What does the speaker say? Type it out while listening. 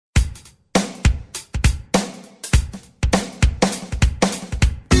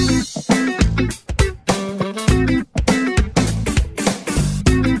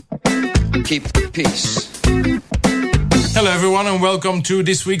keep peace. Hello everyone and welcome to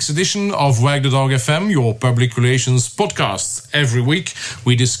this week's edition of Wag the Dog FM, your public relations podcast. Every week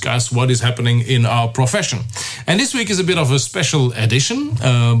we discuss what is happening in our profession. And this week is a bit of a special edition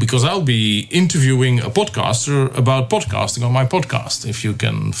because I'll be interviewing a podcaster about podcasting on my podcast, if you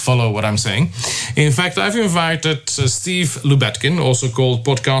can follow what I'm saying. In fact, I've invited Steve Lubetkin, also called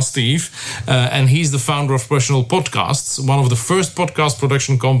Podcast Steve, and he's the founder of Professional Podcasts, one of the first podcast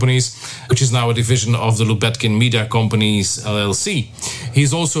production companies, which is now a division of the Lubetkin Media Companies LLC.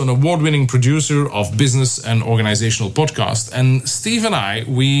 He's also an award-winning producer of business and organizational podcasts. And Steve and I,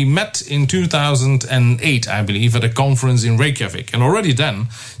 we met in 2008, I believe, at a conference in Reykjavik. And already then,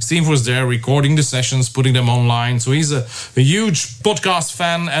 Steve was there recording the sessions, putting them online. So he's a huge podcast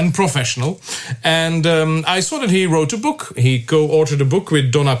fan and professional. And I saw that he wrote a book. He co-authored a book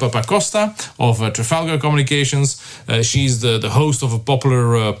with Donna Papacosta of Trafalgar Communications. She's the host of a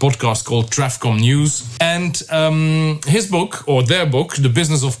popular podcast called Trafcom News. And his book, or their book, The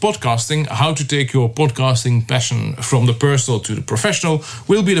Business of Podcasting, How to Take Your Podcasting Passion from the Personal to the Professional,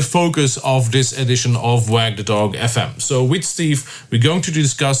 will be the focus of this edition of Wag the Dog FM. So with Steve, we're going to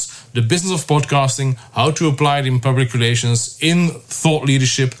discuss the business of podcasting, how to apply it in public relations, in thought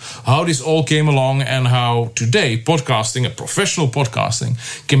leadership, how this all came along, and how today podcasting, a professional podcasting,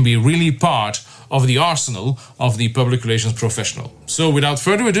 can be really part of the arsenal of the public relations professional. So without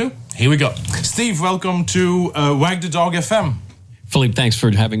further ado, here we go. Steve, welcome to Wag the Dog FM. Philippe, thanks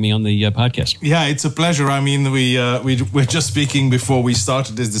for having me on the podcast. Yeah, it's a pleasure. I mean, we're just speaking before we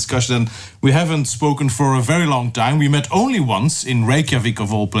started this discussion. We haven't spoken for a very long time. We met only once in Reykjavik,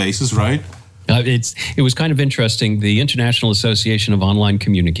 of all places, right? It was kind of interesting. The International Association of Online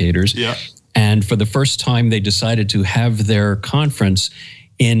Communicators. Yeah. And for the first time, they decided to have their conference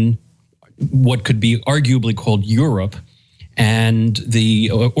in what could be arguably called Europe. And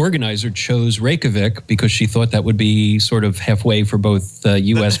the organizer chose Reykjavik because she thought that would be sort of halfway for both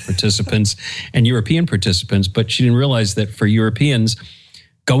U.S. participants and European participants. But she didn't realize that for Europeans,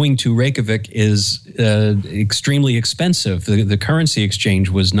 going to Reykjavik is extremely expensive. The currency exchange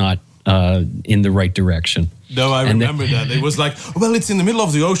was not in the right direction. No, I remember that. It was like, well, it's in the middle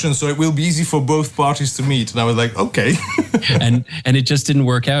of the ocean, so it will be easy for both parties to meet. And I was like, okay. and it just didn't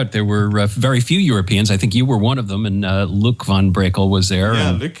work out. There were very few Europeans. I think you were one of them, and Luc van Brekel was there.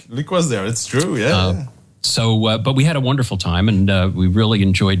 Yeah, Luc was there. It's true, yeah. But we had a wonderful time, and we really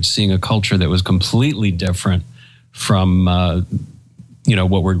enjoyed seeing a culture that was completely different from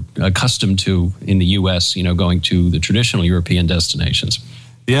what we're accustomed to in the U.S., going to the traditional European destinations.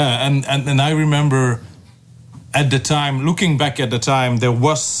 Yeah, and I remember at the time, looking back at the time, there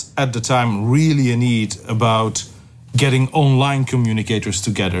was at the time really a need about getting online communicators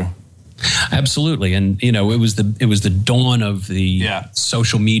together. Absolutely, and it was the dawn of the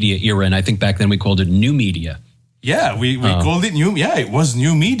social media era, and I think back then we called it new media. Yeah, we called it new. Yeah, it was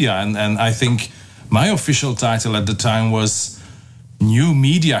new media, and I think my official title at the time was New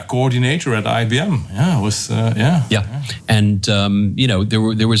Media Coordinator at IBM. Yeah, it was and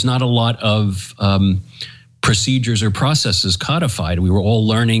there was not a lot of procedures or processes codified. We were all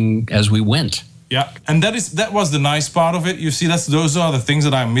learning as we went. Yeah, and that was the nice part of it. You see, those are the things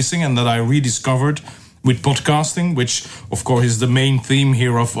that I'm missing and that I rediscovered with podcasting, which of course is the main theme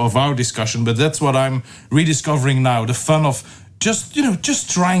here of our discussion. But that's what I'm rediscovering now: the fun of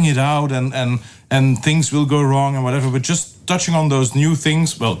just trying it out, and things will go wrong and whatever. But just touching on those new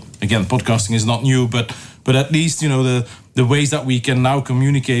things. Well, again, podcasting is not new, but at least the ways that we can now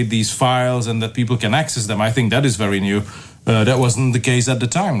communicate these files and that people can access them, I think that is very new. That wasn't the case at the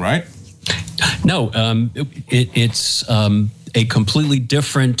time, right? No, it's a completely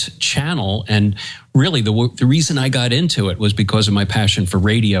different channel. And really, the reason I got into it was because of my passion for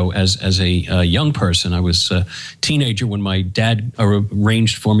radio as a young person. I was a teenager when my dad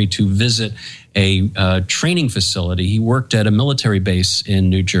arranged for me to visit a training facility. He worked at a military base in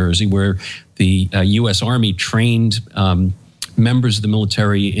New Jersey where the U.S. Army trained members of the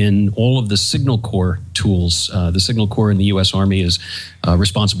military in all of the Signal Corps tools. The Signal Corps in the U.S. Army is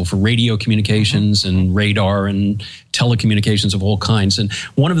responsible for radio communications and radar and telecommunications of all kinds. And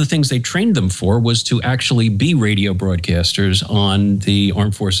one of the things they trained them for was to actually be radio broadcasters on the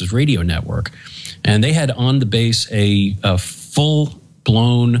Armed Forces radio network. And they had on the base a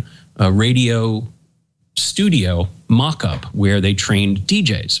full-blown radio studio mock-up where they trained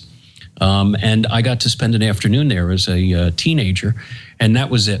DJs. And I got to spend an afternoon there as a teenager, and that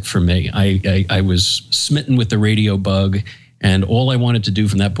was it for me. I was smitten with the radio bug, and all I wanted to do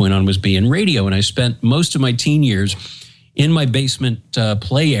from that point on was be in radio. And I spent most of my teen years in my basement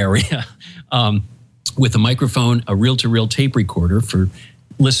play area with a microphone, a reel-to-reel tape recorder for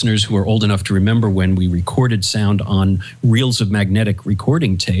listeners who are old enough to remember when we recorded sound on reels of magnetic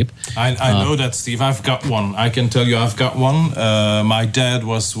recording tape. I know that, Steve. I've got one. I can tell you I've got one. My dad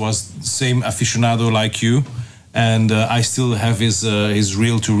was same aficionado like you. And I still have his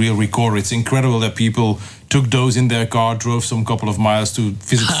reel-to-reel recorder. It's incredible that people took those in their car, drove some couple of miles to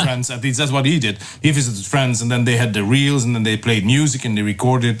visit friends. At least that's what he did. He visited friends, and then they had the reels, and then they played music, and they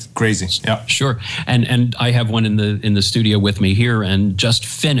recorded. Crazy, yeah. Sure, and I have one in the studio with me here, and just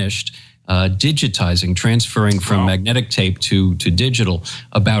finished digitizing, transferring from magnetic tape to digital,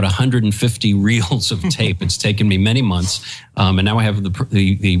 about 150 reels of tape. It's taken me many months, and now I have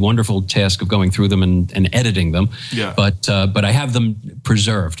the wonderful task of going through them and editing them. Yeah. But I have them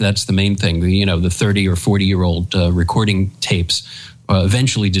preserved. That's the main thing. The 30 or 40-year-old recording tapes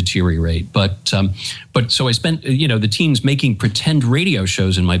eventually deteriorate. But so I spent the teens making pretend radio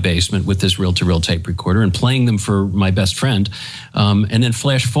shows in my basement with this reel-to-reel tape recorder and playing them for my best friend. And then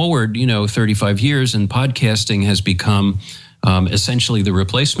flash forward 35 years, and podcasting has become essentially the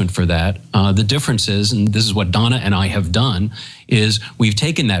replacement for that. The difference is, and this is what Donna and I have done, is we've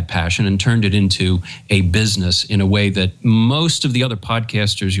taken that passion and turned it into a business in a way that most of the other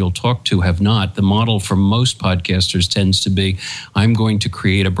podcasters you'll talk to have not. The model for most podcasters tends to be, I'm going to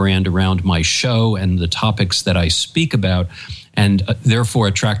create a brand around my show and the topics that I speak about, and therefore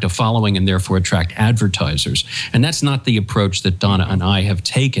attract a following and therefore attract advertisers. And that's not the approach that Donna and I have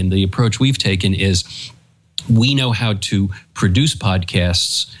taken. The approach we've taken is, we know how to produce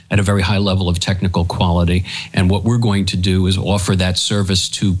podcasts at a very high level of technical quality. And what we're going to do is offer that service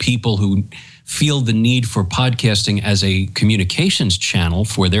to people who feel the need for podcasting as a communications channel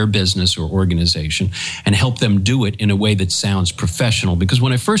for their business or organization, and help them do it in a way that sounds professional. Because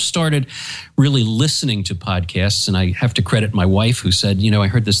when I first started really listening to podcasts, and I have to credit my wife who said, I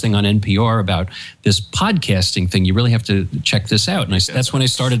heard this thing on NPR about this podcasting thing. You really have to check this out. And that's when I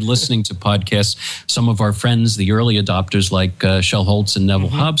started listening to podcasts. Some of our friends, the early adopters like Shel Holtz and Neville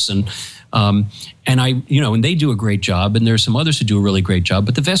Hobson, and and they do a great job, and there's some others who do a really great job,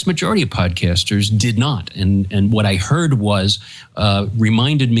 but the vast majority of podcasters did not. And what I heard was,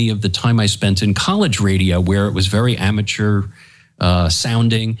 reminded me of the time I spent in college radio, where it was very amateur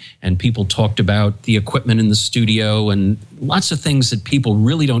sounding, and people talked about the equipment in the studio and lots of things that people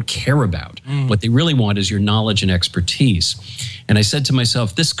really don't care about. What they really want is your knowledge and expertise. And I said to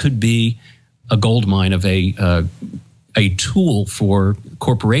myself, this could be a gold mine of a tool for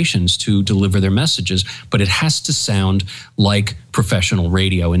corporations to deliver their messages, but it has to sound like professional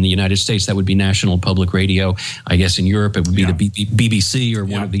radio. In the United States, that would be National Public Radio. I guess in Europe, it would be the BBC or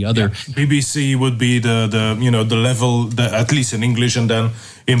one of the other. BBC would be the level, at least in English, and then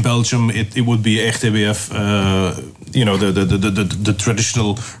in Belgium, it would be RTBF, the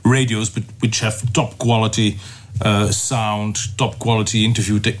traditional radios, but which have top quality sound, top quality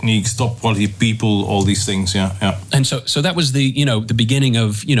interview techniques, top quality people, all these things. Yeah. And so that was the beginning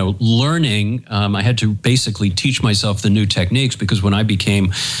of learning. I had to basically teach myself the new techniques, because when I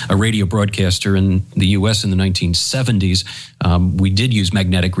became a radio broadcaster in the U.S. in the 1970s, we did use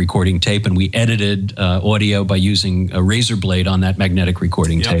magnetic recording tape, and we edited audio by using a razor blade on that magnetic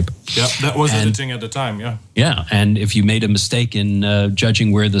recording tape. Yeah, that was editing at the time. Yeah. Yeah, and if you made a mistake in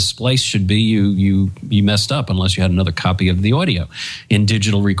judging where the splice should be, you messed up unless you had another copy of the audio. In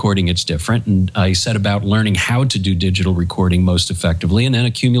digital recording, it's different, and I set about learning how to do digital recording most effectively, and then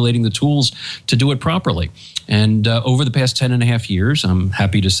accumulating the tools to do it properly. And over the past 10 and a half years, I'm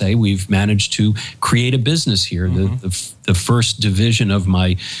happy to say we've managed to create a business here. The first division of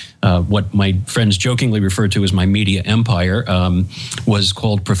my, what my friends jokingly refer to as my media empire, was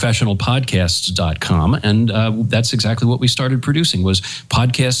called professionalpodcasts.com. And that's exactly what we started producing, was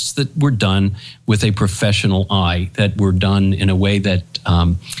podcasts that were done with a professional eye, that were done in a way that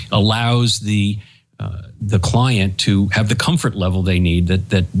allows the client to have the comfort level they need,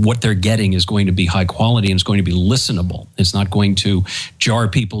 that what they're getting is going to be high quality and it's going to be listenable. It's not going to jar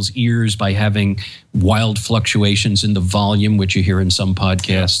people's ears by having wild fluctuations in the volume, which you hear in some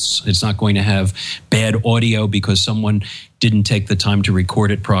podcasts. It's not going to have bad audio because someone didn't take the time to record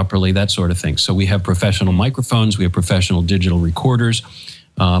it properly, that sort of thing. So we have professional microphones, we have professional digital recorders,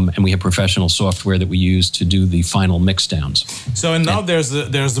 and we have professional software that we use to do the final mix downs. So and now there's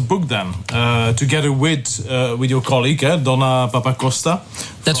the book then, together with your colleague Donna Papacosta,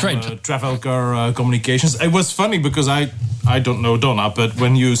 That's right. Trafalgar Communications. It was funny because I don't know Donna, but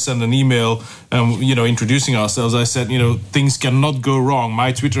when you send an email, introducing ourselves, I said, things cannot go wrong.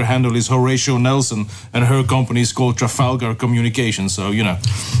 My Twitter handle is Horatio Nelson, and her company is called Trafalgar Communications. So,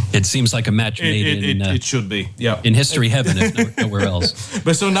 it seems like a match made it should be, yeah, in history heaven, if nowhere else.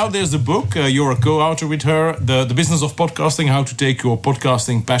 But so now there's the book. You're a co-author with her, the Business of Podcasting: How to Take Your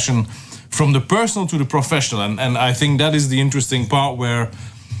Podcasting Passion from the Personal to the Professional. And I think that is the interesting part, where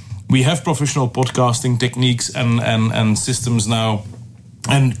we have professional podcasting techniques and systems now,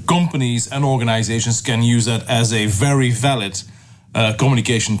 and companies and organizations can use that as a very valid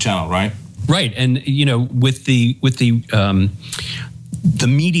communication channel, right? Right, and with the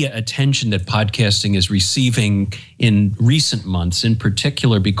media attention that podcasting is receiving in recent months, in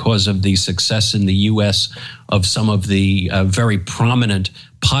particular because of the success in the U.S. of some of the very prominent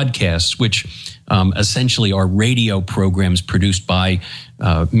podcasts, which essentially are radio programs produced by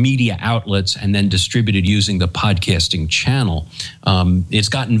media outlets and then distributed using the podcasting channel. It's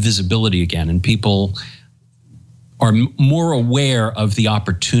gotten visibility again, and people are more aware of the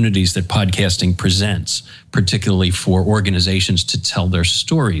opportunities that podcasting presents, particularly for organizations to tell their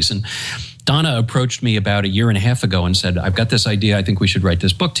stories. And Donna approached me about a year and a half ago and said, I've got this idea, I think we should write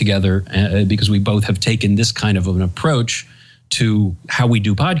this book together, because we both have taken this kind of an approach to how we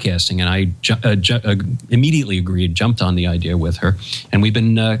do podcasting. And I immediately agreed, jumped on the idea with her. And we've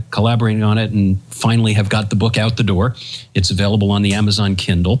been collaborating on it, and finally have got the book out the door. It's available on the Amazon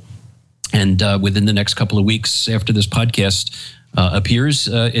Kindle. And within the next couple of weeks after this podcast appears,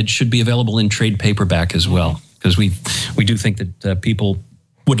 it should be available in trade paperback as well. Because we do think that people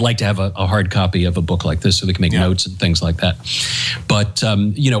would like to have a hard copy of a book like this so they can make notes and things like that. But,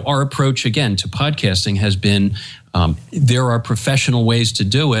 our approach, again, to podcasting has been, there are professional ways to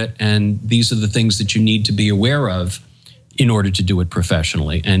do it, and these are the things that you need to be aware of in order to do it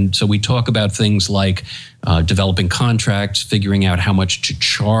professionally. And so we talk about things like developing contracts, figuring out how much to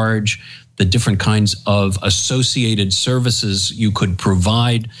charge, the different kinds of associated services you could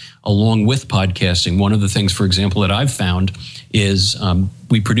provide along with podcasting. One of the things, for example, that I've found is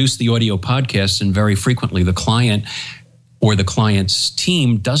we produce the audio podcasts, and very frequently the client or the client's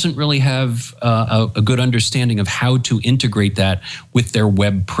team doesn't really have a good understanding of how to integrate that with their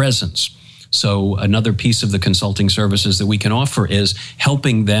web presence. So another piece of the consulting services that we can offer is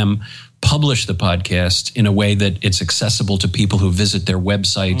helping them publish the podcast in a way that it's accessible to people who visit their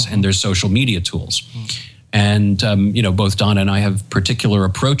websites and their social media tools. And, both Donna and I have particular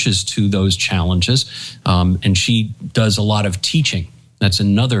approaches to those challenges. And she does a lot of teaching. That's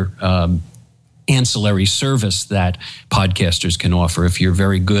another ancillary service that podcasters can offer. If you're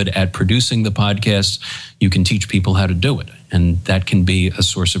very good at producing the podcast, you can teach people how to do it. And that can be a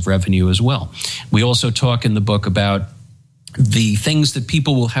source of revenue as well. We also talk in the book about the things that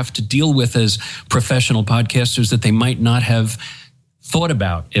people will have to deal with as professional podcasters that they might not have thought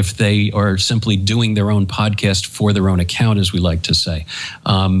about if they are simply doing their own podcast for their own account, as we like to say.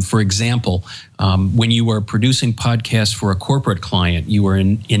 For example, when you are producing podcasts for a corporate client, you are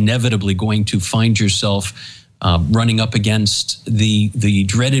inevitably going to find yourself running up against the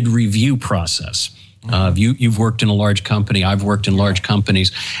dreaded review process. You've worked in a large company. I've worked in large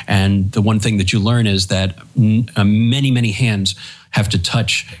companies. And the one thing that you learn is that many, many hands have to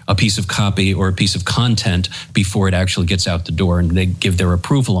touch a piece of copy or a piece of content before it actually gets out the door, and they give their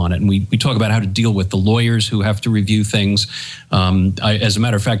approval on it. And we talk about how to deal with the lawyers who have to review things. As a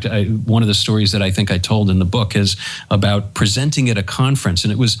matter of fact, one of the stories that I think I told in the book is about presenting at a conference.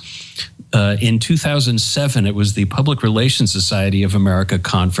 And it was in 2007, it was the Public Relations Society of America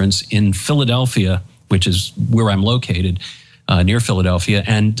conference in Philadelphia, which is where I'm located, near Philadelphia.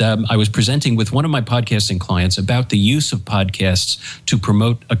 And I was presenting with one of my podcasting clients about the use of podcasts to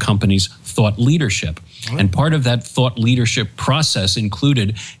promote a company's thought leadership. And part of that thought leadership process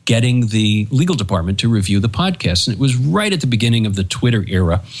included getting the legal department to review the podcast. And it was right at the beginning of the Twitter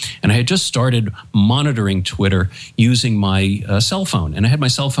era. And I had just started monitoring Twitter using my cell phone. And I had my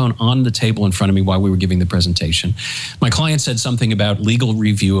cell phone on the table in front of me while we were giving the presentation. My client said something about legal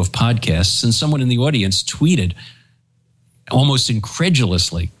review of podcasts, and someone in the audience tweeted, almost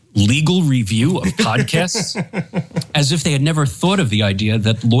incredulously, legal review of podcasts, as if they had never thought of the idea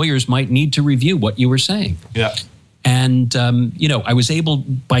that lawyers might need to review what you were saying. Yeah. And, I was able,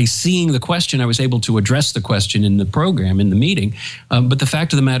 by seeing the question, I was able to address the question in the program, in the meeting. But the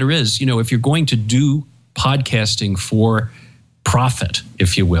fact of the matter is, if you're going to do podcasting for profit,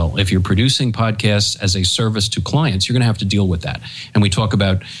 if you will. If you're producing podcasts as a service to clients, you're going to have to deal with that. And we talk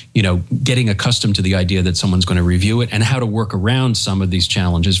about, getting accustomed to the idea that someone's going to review it and how to work around some of these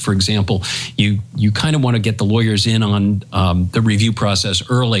challenges. For example, you kind of want to get the lawyers in on the review process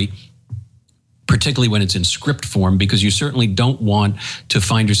early, particularly when it's in script form, because you certainly don't want to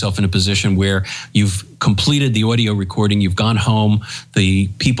find yourself in a position where you've completed the audio recording, you've gone home, the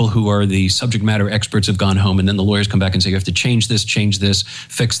people who are the subject matter experts have gone home, and then the lawyers come back and say, you have to change this,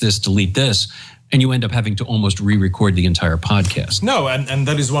 fix this, delete this, and you end up having to almost re-record the entire podcast. No, and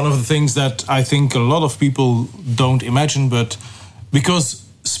that is one of the things that I think a lot of people don't imagine, but because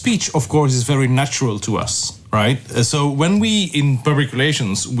speech, of course, is very natural to us. Right. So when we, in public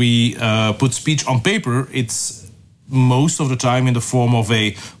relations, we put speech on paper, it's most of the time in the form of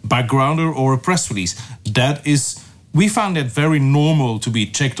a backgrounder or a press release. We found that very normal to be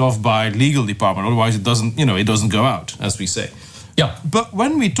checked off by legal department. Otherwise, it doesn't go out, as we say. Yeah. But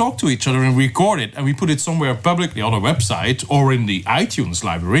when we talk to each other and record it and we put it somewhere publicly on a website or in the iTunes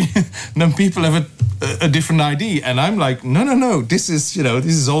library, then people have a different idea. And I'm like, no, this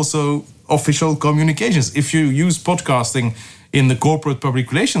is also official communications. If you use podcasting in the corporate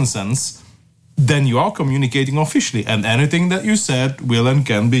public relations sense, then you are communicating officially, and anything that you said will and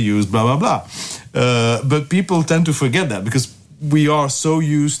can be used, blah, blah, blah. But people tend to forget that because we are so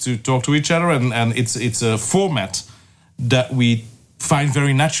used to talk to each other, and it's a format that we find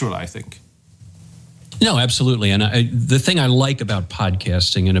very natural, I think. No, absolutely. And the thing I like about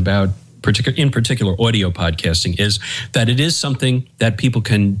podcasting and about in particular audio podcasting is that it is something that people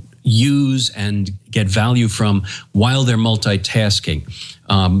can use and get value from while they're multitasking.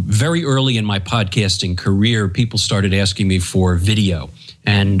 Very early in my podcasting career, people started asking me for video.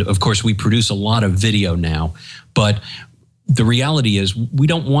 And of course, we produce a lot of video now, but the reality is we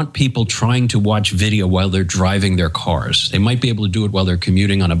don't want people trying to watch video while they're driving their cars. They might be able to do it while they're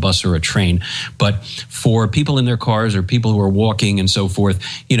commuting on a bus or a train. But for people in their cars or people who are walking and so forth,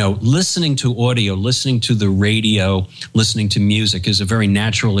 listening to audio, listening to the radio, listening to music is a very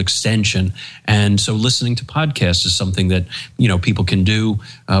natural extension. And so listening to podcasts is something that, people can do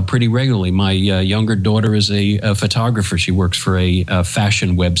pretty regularly. My younger daughter is a photographer. She works for a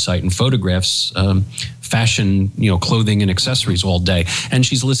fashion website and photographs fashion, clothing and accessories all day, and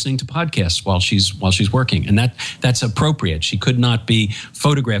she's listening to podcasts while she's working, and that's appropriate. She could not be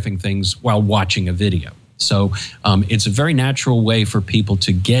photographing things while watching a video. So it's a very natural way for people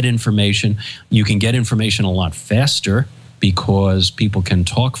to get information. You can get information a lot faster because people can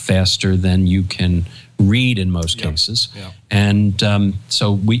talk faster than you can read in most cases. Yeah. And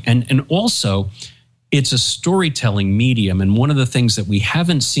so and also, it's a storytelling medium, and one of the things that we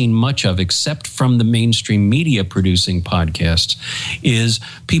haven't seen much of, except from the mainstream media producing podcasts, is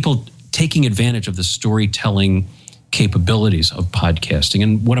people taking advantage of the storytelling capabilities of podcasting.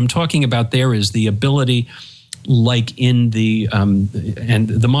 And what I'm talking about there is the ability, like in the and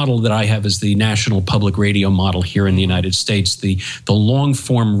the model that I have is the national public radio model here in the United States, the long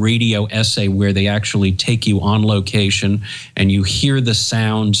form radio essay where they actually take you on location and you hear the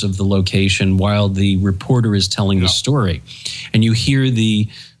sounds of the location while the reporter is telling the story, and you hear the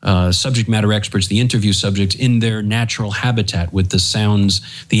subject matter experts, the interview subjects, in their natural habitat with the sounds,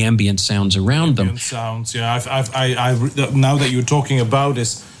 the ambient sounds around them. Sounds, yeah. I now that you're talking about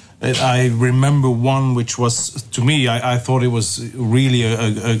this, I remember one which was, to me, I thought it was really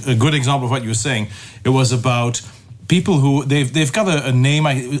a good example of what you were saying. It was about people who, they've got a name.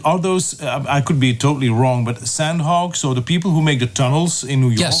 Are those, I could be totally wrong, but sandhogs, so the people who make the tunnels in New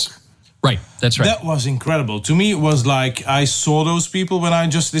York? Yes, right, that's right. That was incredible. To me, it was like I saw those people when I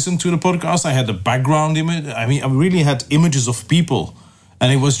just listened to the podcast. I had the background image. I mean, I really had images of people,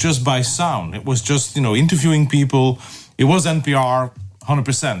 and it was just by sound. It was just, interviewing people. It was NPR,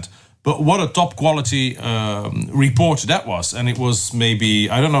 100%. But what a top quality report that was. And it was maybe,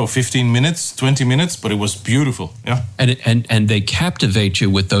 15 minutes, 20 minutes, but it was beautiful. Yeah. And they captivate you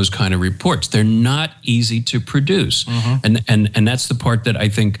with those kind of reports. They're not easy to produce. Mm-hmm. And that's the part that I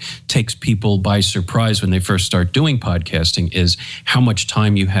think takes people by surprise when they first start doing podcasting, is how much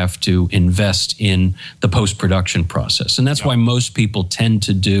time you have to invest in the post-production process. And that's why most people tend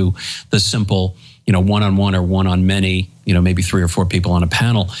to do the simple, one-on-one or one-on-many, maybe 3 or 4 people on a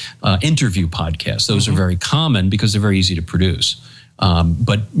panel, interview podcasts. Those are very common because they're very easy to produce.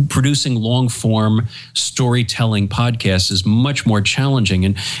 But producing long-form storytelling podcasts is much more challenging.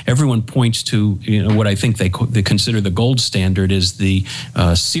 And everyone points to, what I think they consider the gold standard is the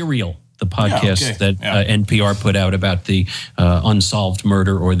Serial, the podcast that NPR put out about the unsolved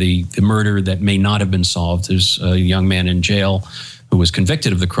murder, or the murder that may not have been solved. There's a young man in jail who was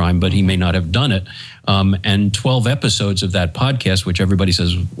convicted of the crime, but he may not have done it. And 12 episodes of that podcast, which everybody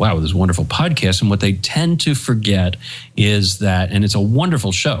says, wow, this is a wonderful podcast. And what they tend to forget is that, and it's a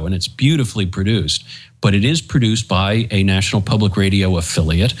wonderful show and it's beautifully produced, but it is produced by a national public radio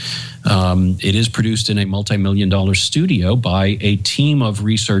affiliate. It is produced in a multi-million-dollar studio by a team of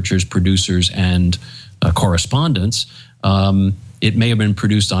researchers, producers, and correspondents. It may have been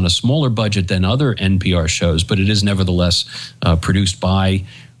produced on a smaller budget than other NPR shows, but it is nevertheless produced by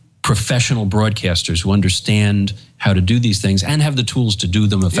professional broadcasters who understand how to do these things and have the tools to do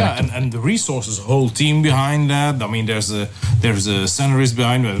them effectively. Yeah, and the resources, a whole team behind that. I mean, there's a scenarist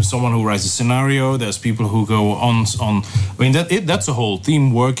behind it, someone who writes a scenario. There's people who go on. I mean, that's a whole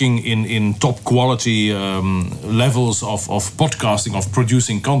team working in top quality levels of podcasting, of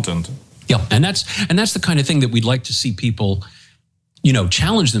producing content. Yeah, and that's the kind of thing that we'd like to see people,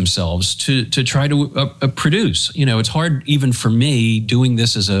 challenge themselves to try to produce. It's hard even for me doing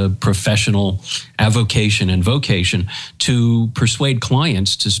this as a professional avocation and vocation to persuade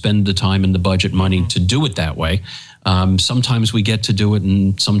clients to spend the time and the budget money to do it that way. Sometimes we get to do it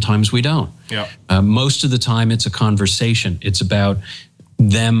and sometimes we don't. Yeah. Most of the time it's a conversation. It's about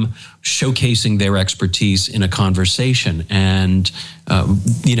them showcasing their expertise in a conversation. And,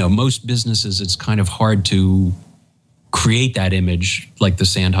 most businesses, it's kind of hard to create that image like the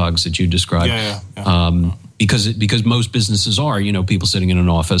sandhogs that you described. Because most businesses are, people sitting in an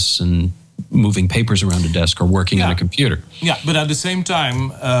office and moving papers around a desk or working on a computer. Yeah, but at the same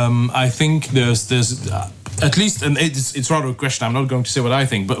time, I think there's at least, and it's rather a question, I'm not going to say what I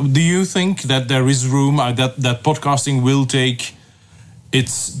think, but do you think that there is room, that podcasting will take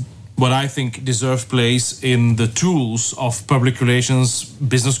its, what I think, deserved place in the tools of public relations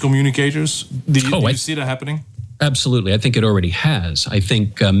business communicators? Do you see that happening? Absolutely. I think it already has. I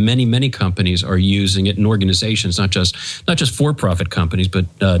think many companies are using it in organizations, not just for-profit companies, but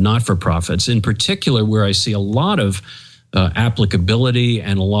not-for-profits. In particular, where I see a lot of applicability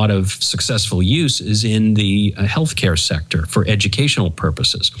and a lot of successful use is in the healthcare sector for educational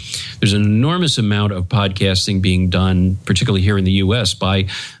purposes. There's an enormous amount of podcasting being done, particularly here in the U.S., by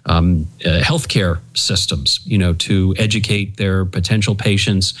healthcare systems, to educate their potential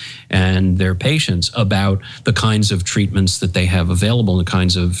patients and their patients about the kinds of treatments that they have available, and the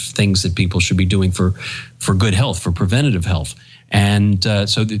kinds of things that people should be doing for good health, for preventative health. And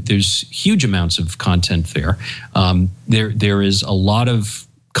so there's huge amounts of content there. There is a lot of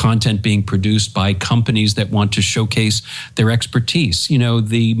content being produced by companies that want to showcase their expertise.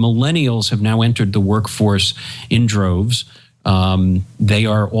 The millennials have now entered the workforce in droves. They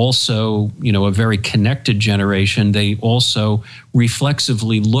are also, a very connected generation. They also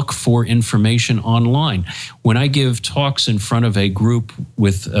reflexively look for information online. When I give talks in front of a group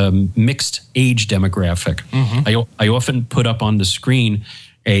with mixed age demographic, I often put up on the screen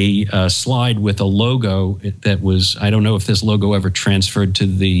a slide with a logo that was, I don't know if this logo ever transferred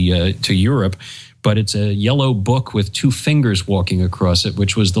to Europe, but it's a yellow book with two fingers walking across it,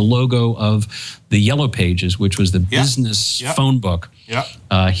 which was the logo of the Yellow Pages, which was the business phone book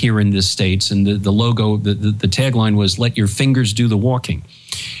here in the States. And the logo, the tagline was, "Let your fingers do the walking."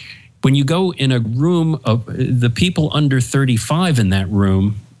 When you go in a room of the people under 35 in that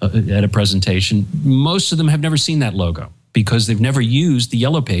room at a presentation, most of them have never seen that logo because they've never used the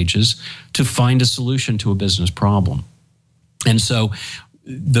Yellow Pages to find a solution to a business problem. And so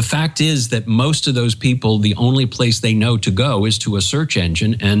the fact is that most of those people, the only place they know to go is to a search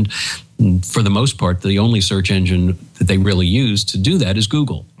engine. And for the most part, the only search engine that they really use to do that is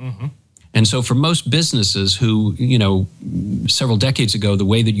Google. And so for most businesses who, several decades ago, the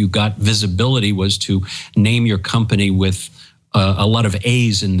way that you got visibility was to name your company with a lot of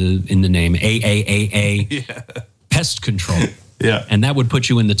A's in the name, AAAA, pest control. And that would put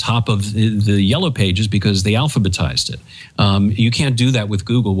you in the top of the Yellow Pages because they alphabetized it. You can't do that with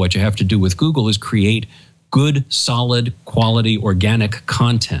Google. What you have to do with Google is create good, solid, quality, organic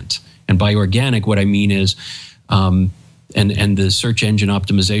content. And by organic, what I mean is, and the search engine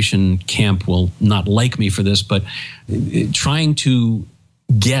optimization camp will not like me for this, but trying to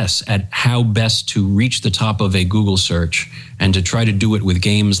guess at how best to reach the top of a Google search and to try to do it with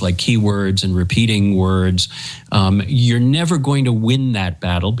games like keywords and repeating words, you're never going to win that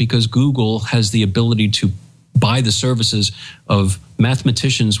battle because Google has the ability to buy the services of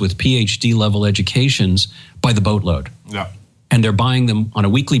mathematicians with PhD level educations by the boatload. And they're buying them on a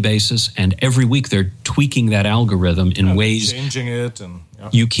weekly basis, and every week they're tweaking that algorithm in ways changing it, and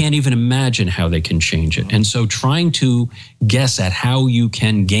you can't even imagine how they can change it. And so trying to guess at how you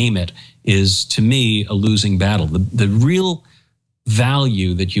can game it is, to me, a losing battle. The real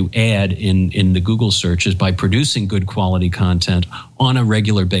value that you add in the Google searches by producing good quality content on a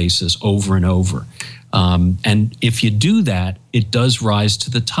regular basis over and over. And if you do that, it does rise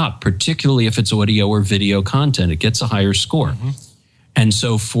to the top, particularly if it's audio or video content. It gets a higher score. Mm-hmm. And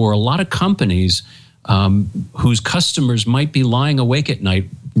so for a lot of companies whose customers might be lying awake at night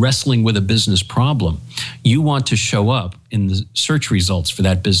wrestling with a business problem, you want to show up in the search results for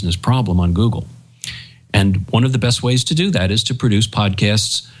that business problem on Google. And one of the best ways to do that is to produce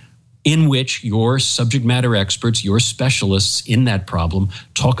podcasts in which your subject matter experts, your specialists in that problem,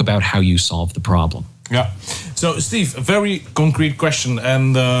 talk about how you solve the problem. Yeah. So, Steve, a very concrete question.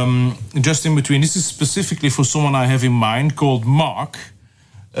 And just in between, this is specifically for someone I have in mind called Mark.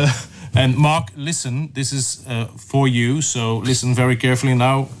 And Mark, listen, this is for you. So listen very carefully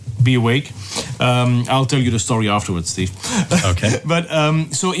now. Be awake. I'll tell you the story afterwards, Steve. Okay. But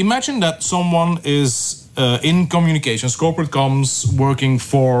so imagine that someone is in communications, corporate comms, working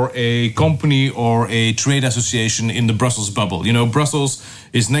for a company or a trade association in the Brussels bubble. You know, Brussels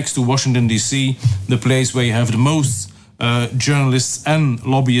is next to Washington, D.C., the place where you have the most journalists and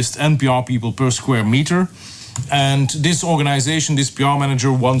lobbyists and PR people per square meter. And this organization, this PR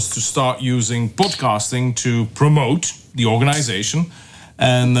manager, wants to start using podcasting to promote the organization.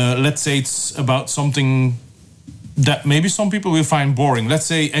 And let's say it's about something that maybe some people will find boring. Let's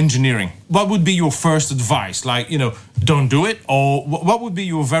say engineering. What would be your first advice? Like, you know, don't do it? Or what would be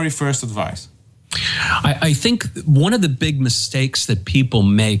your very first advice? I think one of the big mistakes that people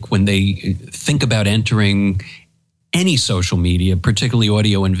make when they think about entering any social media, particularly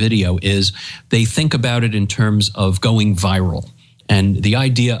audio and video, is they think about it in terms of going viral. And the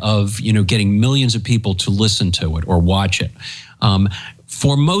idea of, you know, getting millions of people to listen to it or watch it.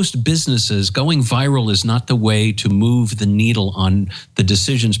 For most businesses, going viral is not the way to move the needle on the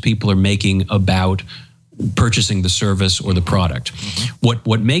decisions people are making about purchasing the service or the product. Mm-hmm.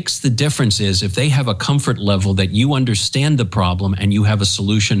 What makes the difference is if they have a comfort level that you understand the problem and you have a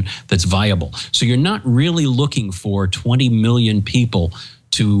solution that's viable. So you're not really looking for 20 million people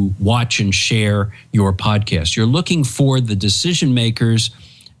to watch and share your podcast. You're looking for the decision makers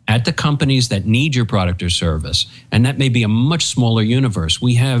at the companies that need your product or service. And that may be a much smaller universe.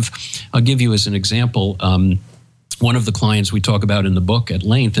 We have, I'll give you as an example, one of the clients we talk about in the book at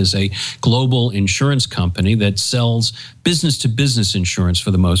length is a global insurance company that sells business-to-business insurance for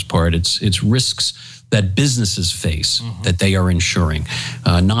the most part. It's risks that businesses face that they are insuring,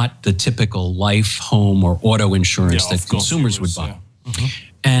 not the typical life, home, or auto insurance that consumers would buy. Yeah. Mm-hmm.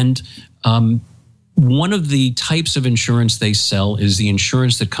 And one of the types of insurance they sell is the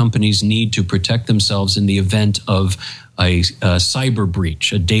insurance that companies need to protect themselves in the event of a cyber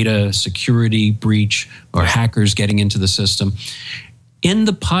breach, a data security breach, or hackers getting into the system. In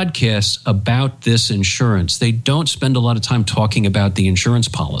the podcast about this insurance, they don't spend a lot of time talking about the insurance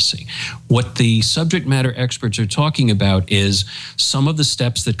policy. What the subject matter experts are talking about is some of the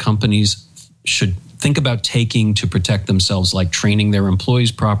steps that companies should think about taking to protect themselves, like training their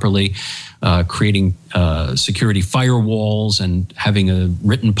employees properly, creating security firewalls, and having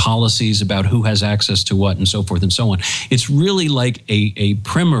written policies about who has access to what, and so forth and so on. It's really like a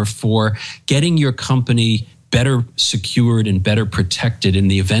primer for getting your company better secured and better protected in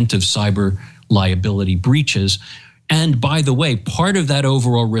the event of cyber liability breaches. And by the way, part of that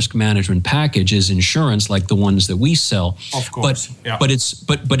overall risk management package is insurance, like the ones that we sell. Of course, but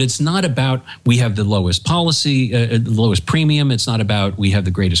it's not about we have the lowest policy, the lowest premium. It's not about we have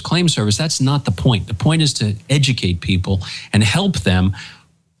the greatest claim service. That's not the point. The point is to educate people and help them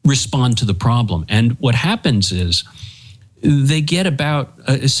respond to the problem. And what happens is they get about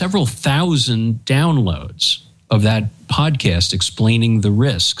several thousand downloads of that podcast explaining the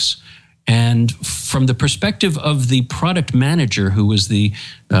risks. And from the perspective of the product manager who was the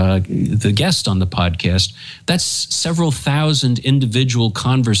guest on the podcast, that's several thousand individual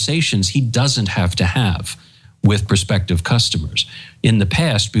conversations he doesn't have to have with prospective customers. In the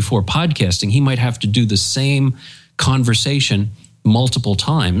past, before podcasting, he might have to do the same conversation multiple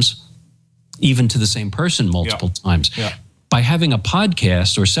times, even to the same person multiple times. Yeah. By having a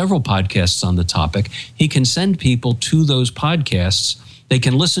podcast or several podcasts on the topic, he can send people to those podcasts. They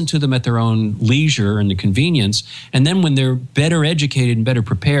can listen to them at their own leisure and the convenience, and then when they're better educated and better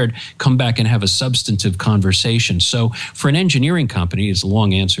prepared, come back and have a substantive conversation. So for an engineering company, it's a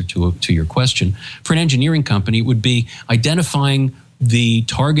long answer to your question, for an engineering company, it would be identifying the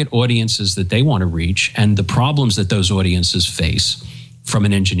target audiences that they want to reach and the problems that those audiences face from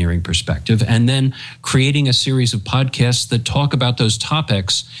an engineering perspective, and then creating a series of podcasts that talk about those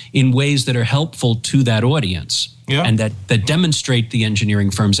topics in ways that are helpful to that audience. Yeah. And that demonstrate the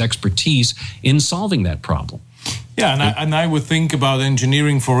engineering firm's expertise in solving that problem. Yeah, and I would think about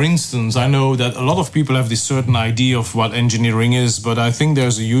engineering, for instance. I know that a lot of people have this certain idea of what engineering is, but I think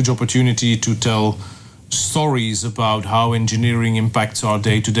there's a huge opportunity to tell stories about how engineering impacts our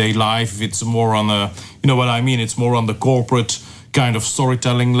day-to-day life. It's more on a, you know what I mean, it's more on the corporate kind of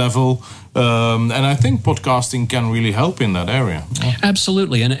storytelling level. And I think podcasting can really help in that area.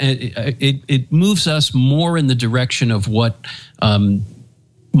 Absolutely. And it moves us more in the direction of what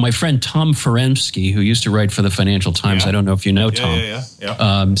my friend Tom Ferensky, who used to write for the Financial Times, I don't know if you know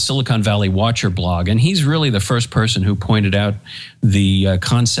Tom, Silicon Valley Watcher blog. And he's really the first person who pointed out the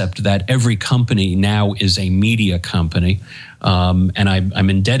concept that every company now is a media company. And I'm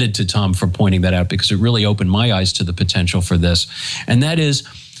indebted to Tom for pointing that out, because it really opened my eyes to the potential for this. And that is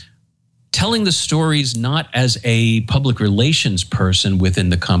telling the stories not as a public relations person within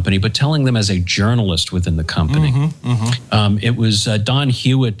the company, but telling them as a journalist within the company. It was Don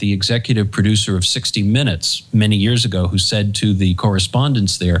Hewitt, the executive producer of 60 Minutes many years ago, who said to the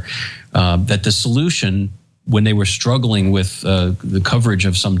correspondents there that the solution, when they were struggling with the coverage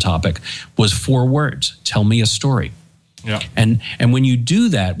of some topic, was 4 words: tell me a story. Yeah. And when you do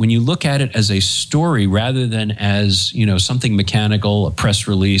that, when you look at it as a story rather than as, you know, something mechanical, a press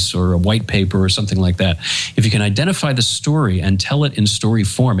release or a white paper or something like that, if you can identify the story and tell it in story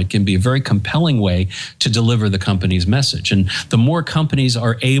form, it can be a very compelling way to deliver the company's message. And the more companies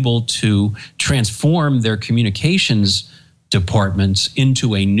are able to transform their communications departments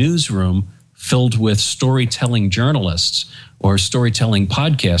into a newsroom filled with storytelling journalists or storytelling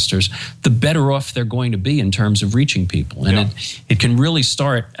podcasters, the better off they're going to be in terms of reaching people. And it can really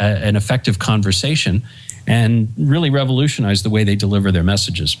start an effective conversation and really revolutionize the way they deliver their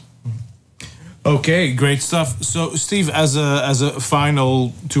messages. Okay, great stuff. So, Steve, as a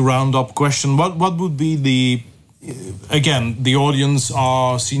final to round up question, what would be the audience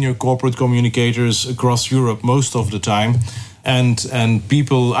are senior corporate communicators across Europe most of the time. And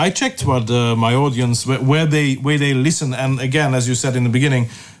people, I checked what my audience, where they listen. And again, as you said in the beginning,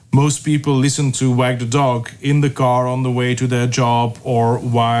 most people listen to Wag the Dog in the car on the way to their job or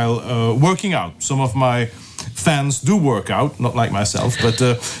while working out. Some of my fans do work out, not like myself, but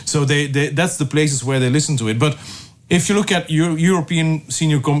so they that's the places where they listen to it. But if you look at European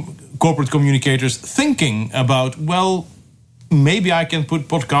senior corporate communicators thinking about, well, maybe I can put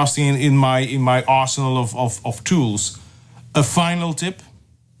podcasting in my arsenal of tools. A final tip?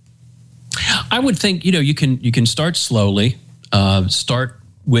 I would think, you can start slowly. Start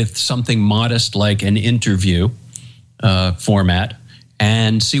with something modest like an interview format,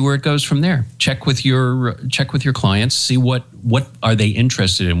 and see where it goes from there. Check with your clients. See what are they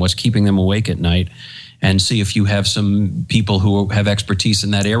interested in. What's keeping them awake at night, and see if you have some people who have expertise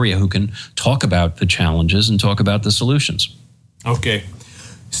in that area who can talk about the challenges and talk about the solutions. Okay.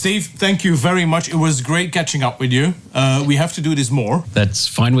 Steve, thank you very much. It was great catching up with you. We have to do this more. That's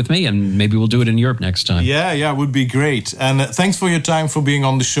fine with me, and maybe we'll do it in Europe next time. Yeah, it would be great. And thanks for your time, for being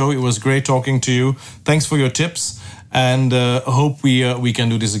on the show. It was great talking to you. Thanks for your tips, and hope we can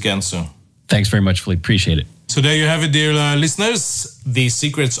do this again soon. Thanks very much, Philippe. Appreciate it. So there you have it, dear listeners. The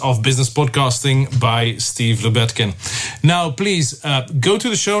Secrets of Business Podcasting by Steve Lubetkin. Now, please go to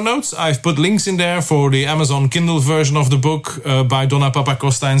the show notes. I've put links in there for the Amazon Kindle version of the book by Donna,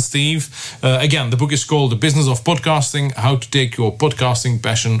 Papacosta and Steve. Again, the book is called The Business of Podcasting, How to Take Your Podcasting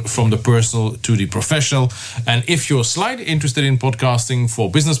Passion from the Personal to the Professional. And if you're slightly interested in podcasting for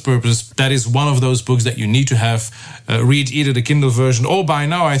business purposes, that is one of those books that you need to have. Read either the Kindle version or by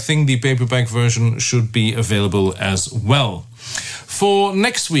now, I think the paperback version should be available as well. For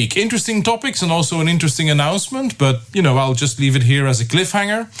next week, interesting topics and also an interesting announcement, but, I'll just leave it here as a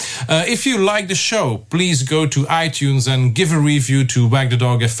cliffhanger. If you like the show, please go to iTunes and give a review to Wag the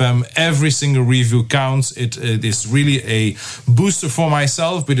Dog FM. Every single review counts. It is really a booster for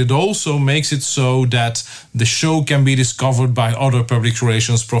myself, but it also makes it so that the show can be discovered by other public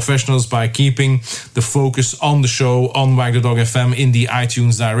relations professionals by keeping the focus on the show on Wag the Dog FM in the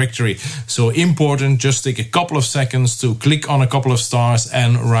iTunes directory. So important, just take a couple of seconds to click on a couple of stars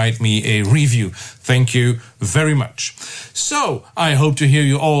and write me a review. Thank you very much. So I hope to hear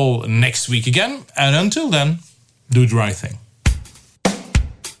you all next week again. And until then, do the right thing.